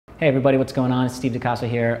Hey everybody, what's going on? It's Steve DeCasa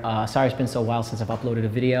here. Sorry it's been so a while since I've uploaded a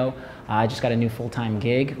video. I just got a new full-time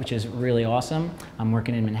gig, which is really awesome. I'm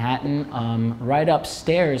working in Manhattan. Right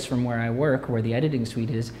upstairs from where I work, where the editing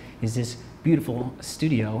suite is this beautiful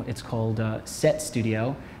studio. It's called Set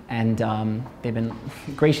Studio, and they've been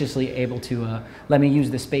graciously able to let me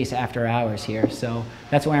use the space after hours here. So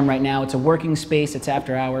that's where I am right now. It's a working space, it's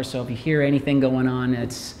after hours, so if you hear anything going on,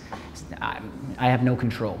 I have no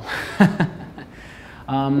control.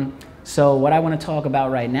 So what I want to talk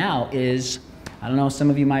about right now is, I don't know, some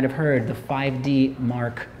of you might have heard, the 5D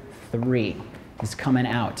Mark III is coming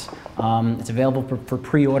out. It's available for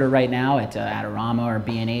pre-order right now at Adorama or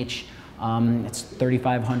B&H. It's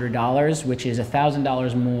 $3,500, which is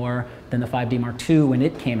 $1,000 more than the 5D Mark II when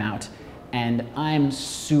it came out. And I'm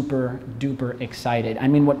super duper excited. I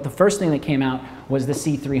mean, the first thing that came out was the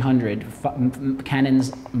C300,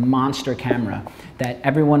 Canon's monster camera that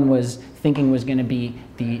everyone was thinking was going to be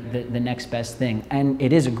the next best thing. And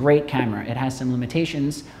it is a great camera. It has some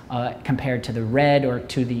limitations compared to the Red or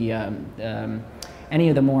to the any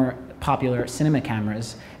of the more popular cinema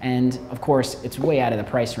cameras. And of course, it's way out of the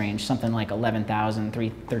price range, something like $11,000,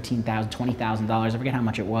 $13,000, $20,000. I forget how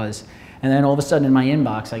much it was. And then all of a sudden in my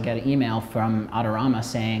inbox, I get an email from Adorama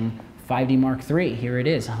saying, 5D Mark III, here it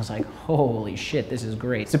is. I was like, holy shit, this is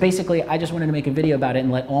great. So basically, I just wanted to make a video about it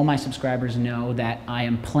and let all my subscribers know that I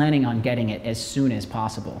am planning on getting it as soon as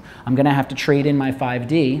possible. I'm gonna have to trade in my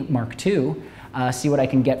 5D Mark II, see what I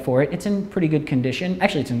can get for it. It's in pretty good condition.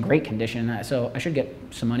 Actually, it's in great condition, so I should get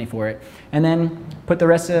some money for it. And then put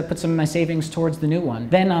some of my savings towards the new one.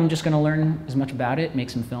 Then I'm just gonna learn as much about it,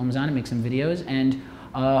 make some films on it, make some videos, and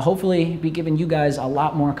hopefully be giving you guys a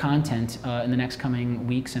lot more content in the next coming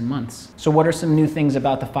weeks and months. So what are some new things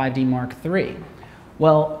about the 5D Mark III?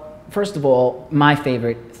 Well, first of all, my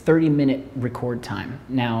favorite, 30-minute record time.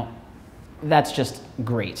 Now, that's just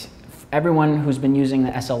great. Everyone who's been using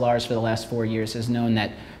the SLRs for the last 4 years has known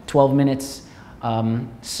that 12 minutes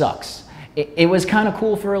sucks. It was kind of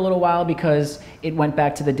cool for a little while because it went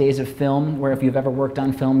back to the days of film, where if you've ever worked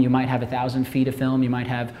on film, you might have 1,000 feet of film, you might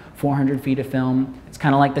have 400 feet of film. It's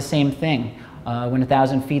kind of like the same thing. When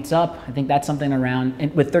 1,000 feet's up, I think that's something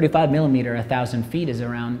around, with 35 millimeter, 1,000 feet is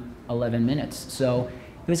around 11 minutes. So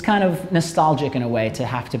it was kind of nostalgic in a way to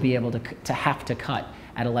have to be able to have to cut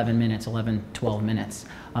at 11 minutes, 11, 12 minutes.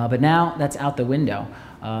 But now that's out the window,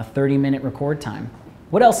 30-minute record time.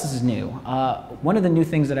 What else is new? One of the new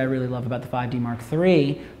things that I really love about the 5D Mark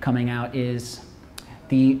III coming out is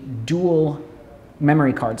the dual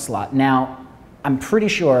memory card slot. Now, I'm pretty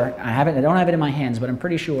sure, I don't have it in my hands, but I'm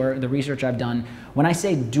pretty sure the research I've done, when I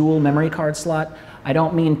say dual memory card slot, I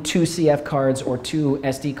don't mean 2 CF cards or 2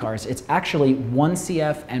 SD cards. It's actually 1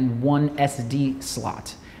 CF and 1 SD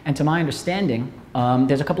slot. And to my understanding,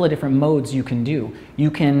 there's a couple of different modes you can do.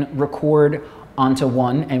 You can record onto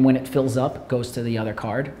one, and when it fills up, goes to the other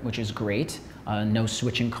card, which is great. No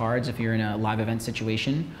switching cards if you're in a live event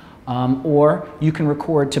situation. Or you can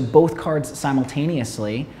record to both cards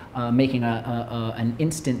simultaneously, making an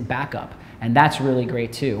instant backup. And that's really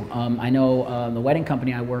great too. I know the wedding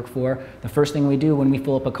company I work for, the first thing we do when we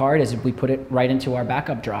fill up a card is we put it right into our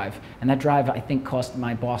backup drive. And that drive, I think, cost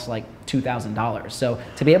my boss like $2,000. So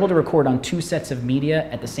to be able to record on 2 sets of media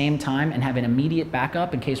at the same time and have an immediate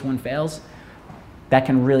backup in case one fails, that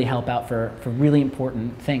can really help out for really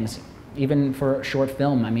important things. Even for short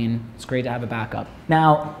film, I mean, it's great to have a backup.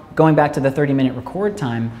 Now, going back to the 30-minute record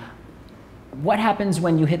time, what happens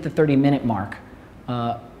when you hit the 30-minute mark?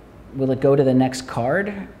 Will it go to the next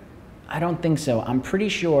card? I don't think so. I'm pretty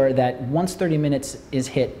sure that once 30 minutes is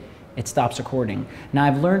hit, it stops recording. Now,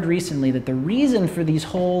 I've learned recently that the reason for these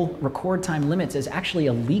whole record time limits is actually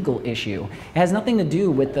a legal issue. It has nothing to do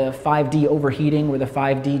with the 5D overheating or the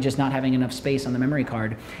 5D just not having enough space on the memory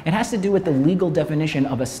card. It has to do with the legal definition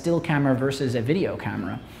of a still camera versus a video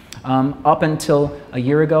camera. Up until a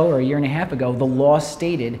year ago or a year and a half ago, the law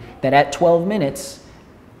stated that at 12 minutes,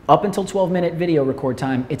 up until 12-minute video record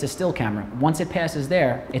time, it's a still camera. Once it passes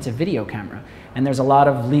there, it's a video camera. And there's a lot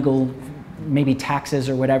of legal, maybe taxes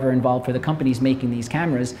or whatever involved for the companies making these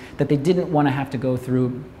cameras, that they didn't want to have to go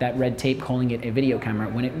through that red tape calling it a video camera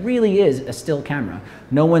when it really is a still camera.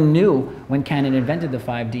 No one knew when Canon invented the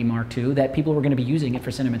 5D Mark II that people were going to be using it for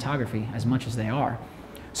cinematography as much as they are.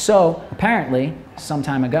 So apparently, some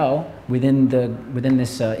time ago, within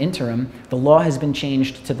this interim, the law has been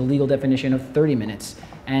changed to the legal definition of 30 minutes.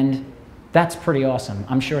 And that's pretty awesome.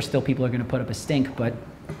 I'm sure still people are going to put up a stink, but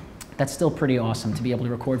that's still pretty awesome to be able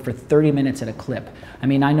to record for 30 minutes at a clip. I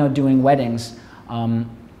mean, I know doing weddings,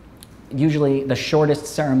 usually the shortest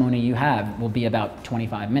ceremony you have will be about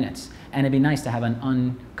 25 minutes. And it'd be nice to have an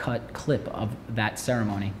uncut clip of that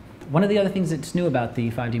ceremony. One of the other things that's new about the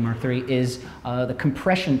 5D Mark III is the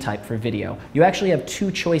compression type for video. You actually have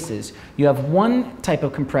two choices. You have one type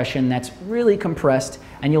of compression that's really compressed,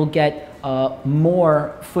 and you'll get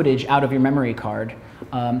more footage out of your memory card.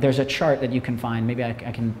 There's a chart that you can find. Maybe I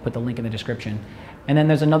can put the link in the description. And then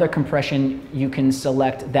there's another compression you can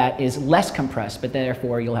select that is less compressed, but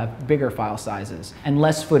therefore you'll have bigger file sizes and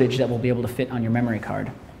less footage that will be able to fit on your memory card.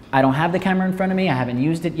 I don't have the camera in front of me. I haven't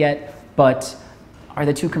used it yet, but are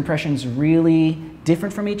the two compressions really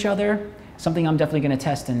different from each other? Something I'm definitely going to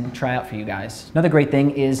test and try out for you guys. Another great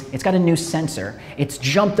thing is it's got a new sensor. It's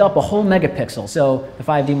jumped up a whole megapixel. So the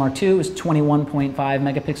 5D Mark II is 21.5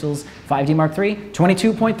 megapixels. 5D Mark III,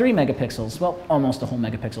 22.3 megapixels. Well, almost a whole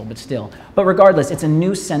megapixel, but still. But regardless, it's a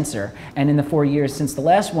new sensor. And in the 4 years since the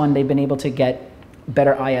last one, they've been able to get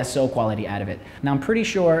better ISO quality out of it. Now, I'm pretty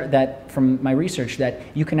sure that from my research that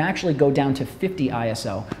you can actually go down to 50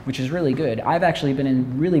 ISO, which is really good. I've actually been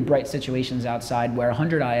in really bright situations outside where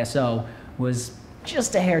 100 ISO was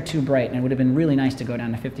just a hair too bright, and it would have been really nice to go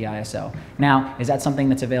down to 50 ISO. Now, is that something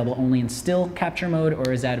that's available only in still capture mode,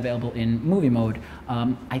 or is that available in movie mode?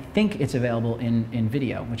 I think it's available in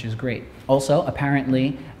video, which is great. Also,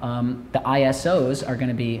 apparently, the ISOs are going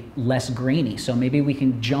to be less grainy, so maybe we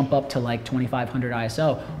can jump up to like 2500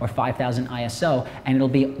 ISO or 5000 ISO, and it'll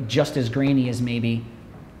be just as grainy as maybe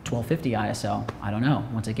 1250 ISO. I don't know.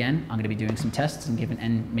 Once again, I'm going to be doing some tests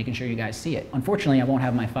and making sure you guys see it. Unfortunately, I won't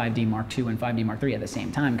have my 5D Mark II and 5D Mark III at the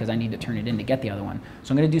same time because I need to turn it in to get the other one.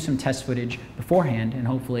 So I'm going to do some test footage beforehand, and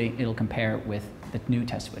hopefully it'll compare with the new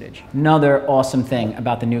test footage. Another awesome thing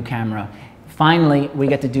about the new camera, finally, we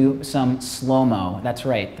get to do some slow-mo. That's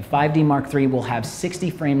right. The 5D Mark III will have 60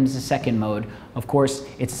 frames a second mode. Of course,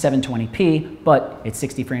 it's 720p, but it's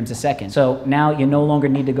 60 frames a second. So now you no longer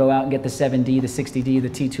need to go out and get the 7D, the 60D, the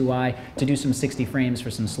T2i to do some 60 frames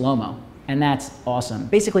for some slow-mo. And that's awesome.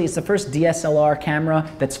 Basically, it's the first DSLR camera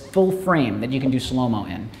that's full frame that you can do slow-mo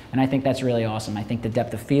in. And I think that's really awesome. I think the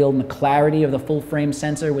depth of field and the clarity of the full frame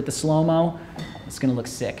sensor with the slow-mo, it's gonna look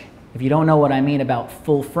sick. If you don't know what I mean about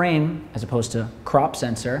full frame as opposed to crop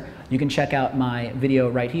sensor, you can check out my video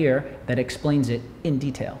right here that explains it in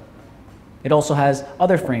detail. It also has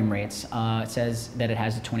other frame rates. It says that it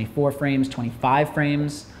has 24 frames, 25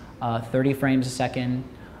 frames, 30 frames a second.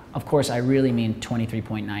 Of course, I really mean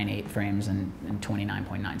 23.98 frames and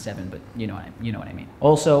 29.97, but you know what I mean.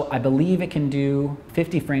 Also, I believe it can do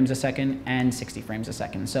 50 frames a second and 60 frames a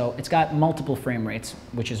second. So it's got multiple frame rates,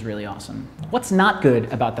 which is really awesome. What's not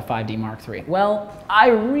good about the 5D Mark III? Well, I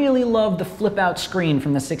really love the flip out screen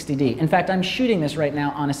from the 60D. In fact, I'm shooting this right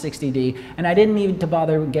now on a 60D, and I didn't need to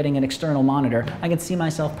bother getting an external monitor. I can see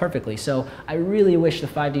myself perfectly. So I really wish the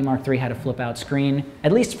 5D Mark III had a flip out screen.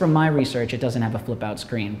 At least from my research, it doesn't have a flip out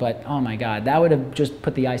screen. But oh my God, that would have just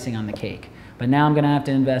put the icing on the cake. But now I'm gonna have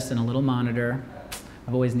to invest in a little monitor.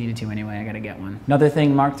 I've always needed to anyway, I gotta get one. Another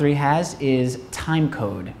thing Mark III has is time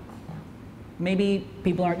code. Maybe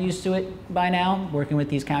people aren't used to it by now, working with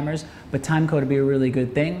these cameras, but time code would be a really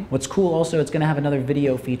good thing. What's cool also, it's gonna have another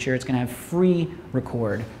video feature. It's gonna have free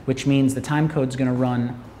record, which means the time code's gonna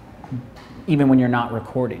run even when you're not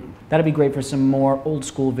recording. That'd be great for some more old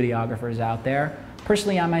school videographers out there.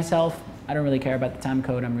 Personally, I myself, I don't really care about the time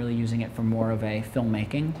code. I'm really using it for more of a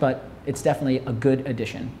filmmaking, but it's definitely a good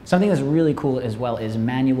addition. Something that's really cool as well is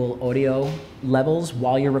manual audio levels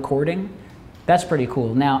while you're recording. That's pretty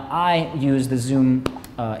cool. Now, I use the Zoom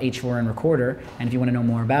H4n recorder, and if you want to know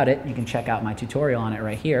more about it, you can check out my tutorial on it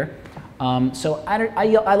right here. So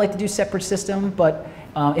I like to do separate system, but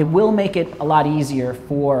it will make it a lot easier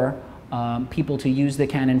for people to use the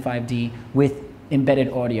Canon 5D with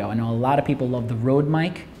embedded audio. I know a lot of people love the Rode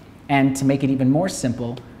mic. And to make it even more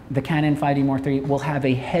simple, the Canon 5D Mark III will have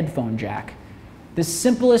a headphone jack. The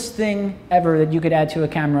simplest thing ever that you could add to a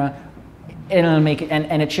camera, it'll make it,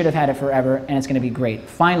 and it should have had it forever, and it's gonna be great.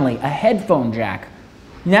 Finally, a headphone jack.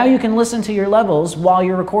 Now you can listen to your levels while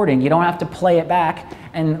you're recording. You don't have to play it back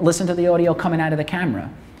and listen to the audio coming out of the camera.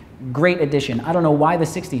 Great addition. I don't know why the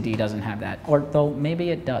 60D doesn't have that, or though maybe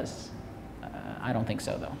it does. I don't think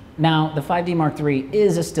so though. Now, the 5D Mark III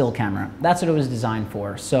is a still camera. That's what it was designed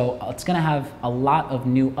for. So it's gonna have a lot of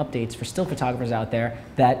new updates for still photographers out there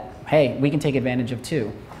that, hey, we can take advantage of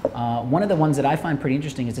too. One of the ones that I find pretty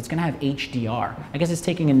interesting is it's gonna have HDR. I guess it's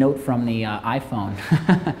taking a note from the iPhone,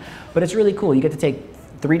 but it's really cool. You get to take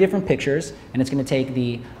 3 different pictures, and it's gonna take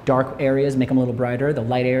the dark areas, make them a little brighter, the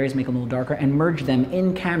light areas, make them a little darker, and merge them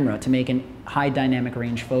in camera to make a high dynamic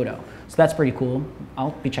range photo. So that's pretty cool.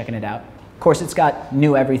 I'll be checking it out. Of course, it's got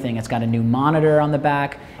new everything. It's got a new monitor on the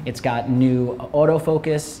back. It's got new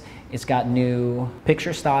autofocus. It's got new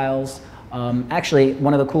picture styles. Actually,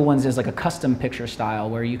 one of the cool ones is like a custom picture style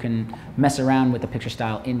where you can mess around with the picture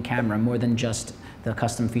style in camera more than just the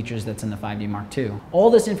custom features that's in the 5D Mark II.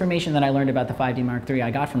 All this information that I learned about the 5D Mark III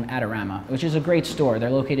I got from Adorama, which is a great store.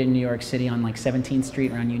 They're located in New York City on like 17th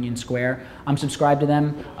Street around Union Square. I'm subscribed to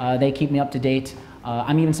them. They keep me up to date.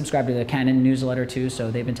 I'm even subscribed to the Canon newsletter too,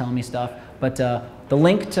 so they've been telling me stuff. But the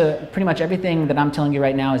link to pretty much everything that I'm telling you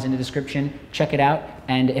right now is in the description. Check it out.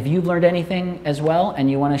 And if you've learned anything as well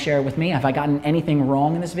and you want to share it with me, have I gotten anything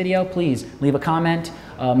wrong in this video, please leave a comment,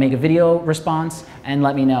 make a video response, and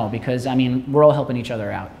let me know, because I mean, we're all helping each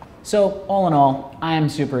other out. So all in all, I am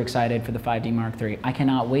super excited for the 5D Mark III. I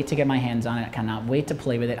cannot wait to get my hands on it. I cannot wait to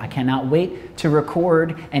play with it. I cannot wait to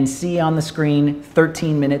record and see on the screen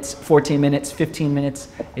 13 minutes, 14 minutes, 15 minutes.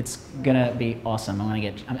 It's gonna be awesome.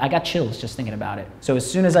 I got chills just thinking about it. So as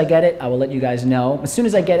soon as I get it, I will let you guys know. As soon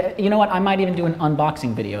as I get it, you know what? I might even do an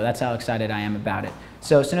unboxing video. That's how excited I am about it.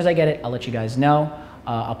 So as soon as I get it, I'll let you guys know.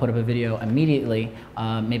 I'll put up a video immediately,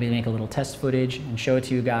 maybe make a little test footage and show it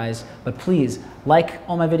to you guys. But please, like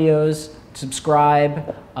all my videos,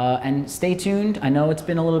 subscribe, and stay tuned. I know it's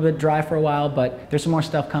been a little bit dry for a while, but there's some more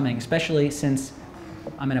stuff coming, especially since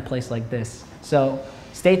I'm in a place like this. So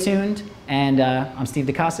stay tuned, and I'm Steve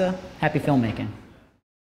DeCasa. Happy filmmaking.